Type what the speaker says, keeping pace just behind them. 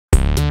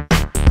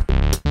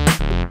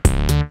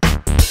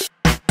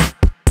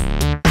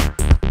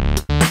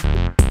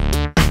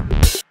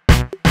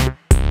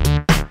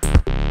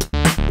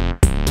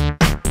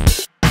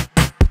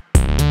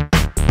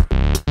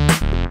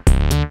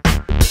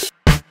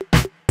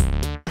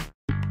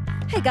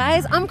Hey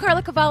guys, I'm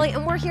Karla Cavalli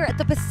and we're here at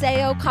the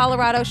Paseo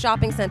Colorado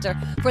Shopping Center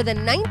for the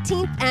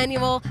 19th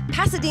annual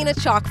Pasadena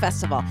Chalk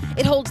Festival.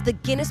 It holds the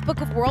Guinness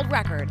Book of World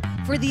Record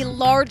for the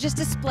largest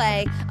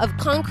display of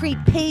concrete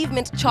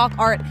pavement chalk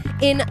art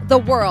in the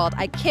world.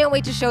 I can't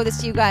wait to show this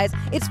to you guys.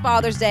 It's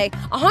Father's Day.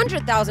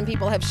 100,000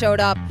 people have showed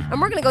up and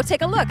we're gonna go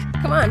take a look.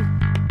 Come on.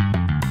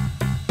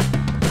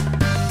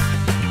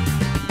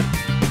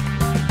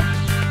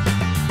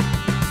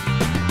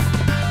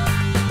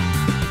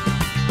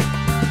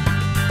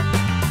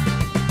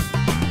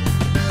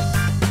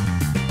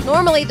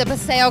 Normally, the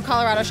Paseo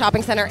Colorado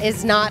Shopping Center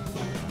is not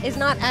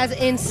as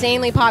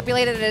insanely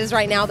populated as it is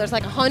right now. There's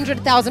like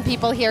 100,000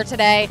 people here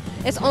today.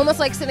 It's almost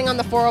like sitting on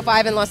the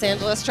 405 in Los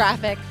Angeles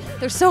traffic.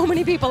 There's so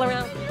many people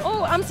around.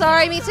 Oh, I'm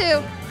sorry, me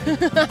too.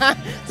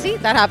 See,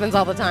 that happens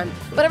all the time.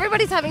 But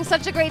everybody's having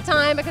such a great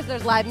time because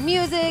there's live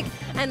music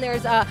and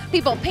there's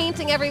people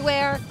painting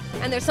everywhere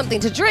and there's something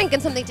to drink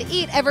and something to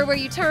eat everywhere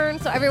you turn.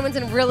 So everyone's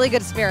in really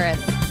good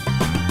spirits.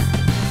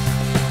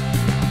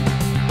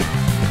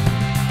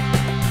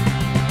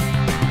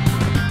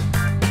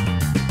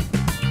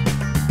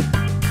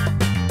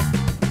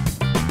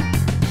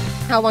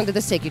 How long did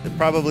this take you?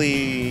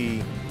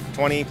 Probably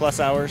 20 plus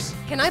hours.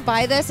 Can I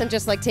buy this and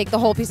just like take the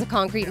whole piece of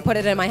concrete and put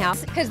it in my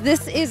house? Because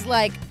this is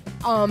like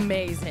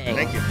amazing.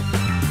 Thank you.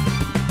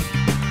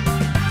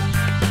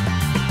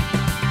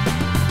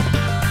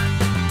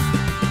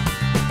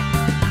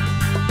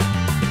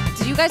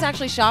 Do you guys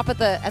actually shop at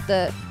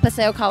the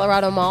Paseo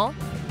Colorado Mall?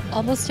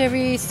 Almost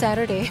every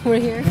Saturday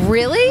we're here.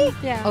 Really?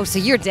 Yeah. Oh, so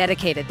you're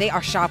dedicated. They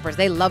are shoppers.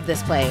 They love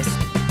this place.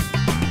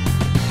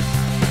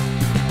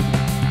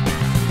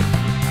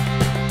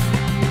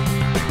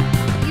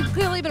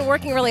 Been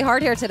working really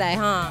hard here today,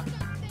 huh?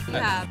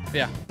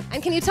 Yeah.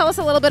 And can you tell us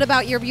a little bit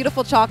about your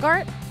beautiful chalk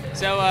art?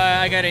 So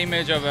I got an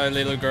image of a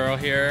little girl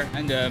here,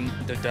 and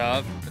the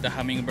dove, the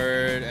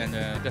hummingbird, and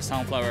the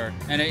sunflower.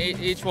 And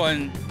each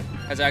one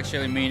has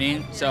actually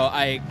meaning. So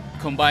I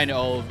combined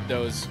all of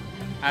those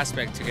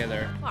aspects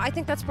together. Well, I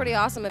think that's pretty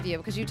awesome of you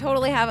because you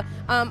totally have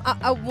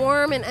a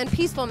warm and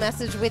peaceful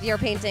message with your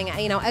painting,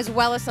 you know, as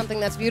well as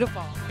something that's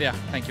beautiful. Yeah,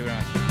 thank you very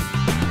much.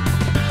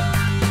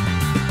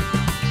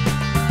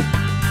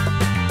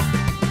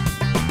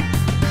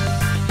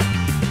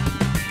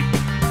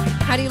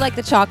 How do you like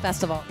the Chalk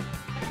Festival?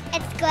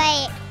 It's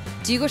great.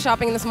 Do you go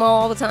shopping in this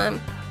mall all the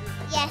time?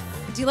 Yes.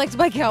 Do you like to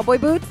buy cowboy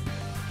boots?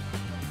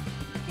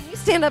 Can you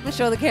stand up and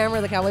show the camera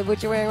the cowboy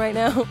boots you're wearing right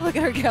now? Look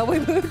at her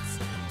cowboy boots.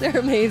 They're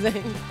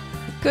amazing.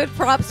 Good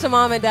props to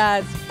mom and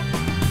dads.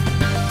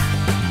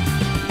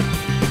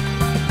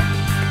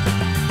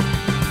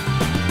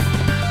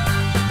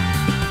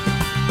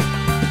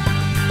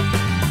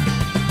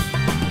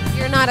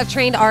 You're not a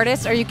trained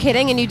artist, are you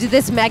kidding? And you do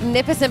this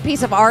magnificent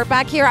piece of art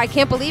back here? I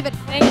can't believe it.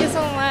 Thank you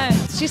so much.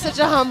 She's such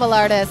a humble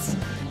artist.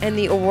 And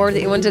the award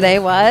that you won today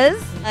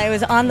was? I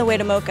was on the way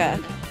to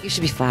Mocha. You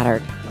should be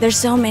flattered. There's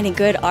so many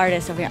good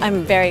artists over here.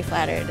 I'm very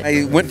flattered.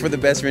 I went for the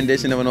best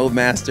rendition of an old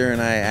master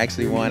and I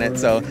actually won it,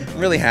 so I'm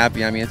really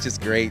happy. I mean, it's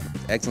just great.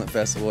 Excellent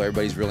festival,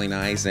 everybody's really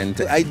nice, and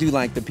I do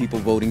like the people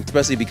voting,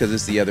 especially because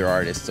it's the other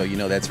artists, so you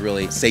know that's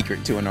really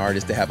sacred to an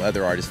artist to have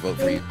other artists vote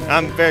for you.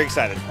 I'm very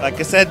excited. Like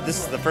I said, this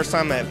is the first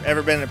time I've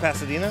ever been to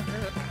Pasadena,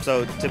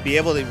 so to be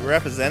able to be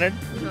represented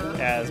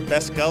as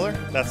best color,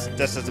 that's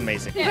just as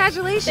amazing.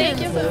 Congratulations. Thank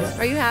you.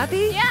 Are you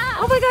happy? Yeah.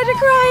 Oh my God, you're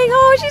crying.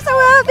 Oh, she's so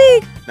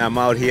happy. I'm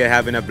out here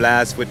having a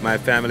blast with my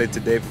family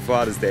today for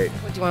Father's Day.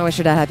 What do you want to wish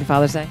your dad? Happy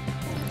Father's Day.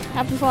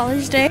 Happy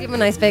Father's Day. Give him a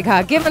nice big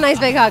hug. Give him a nice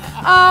big hug.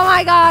 Oh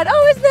my God.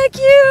 Oh, isn't that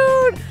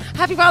cute?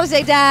 Happy Father's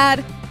Day,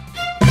 Dad.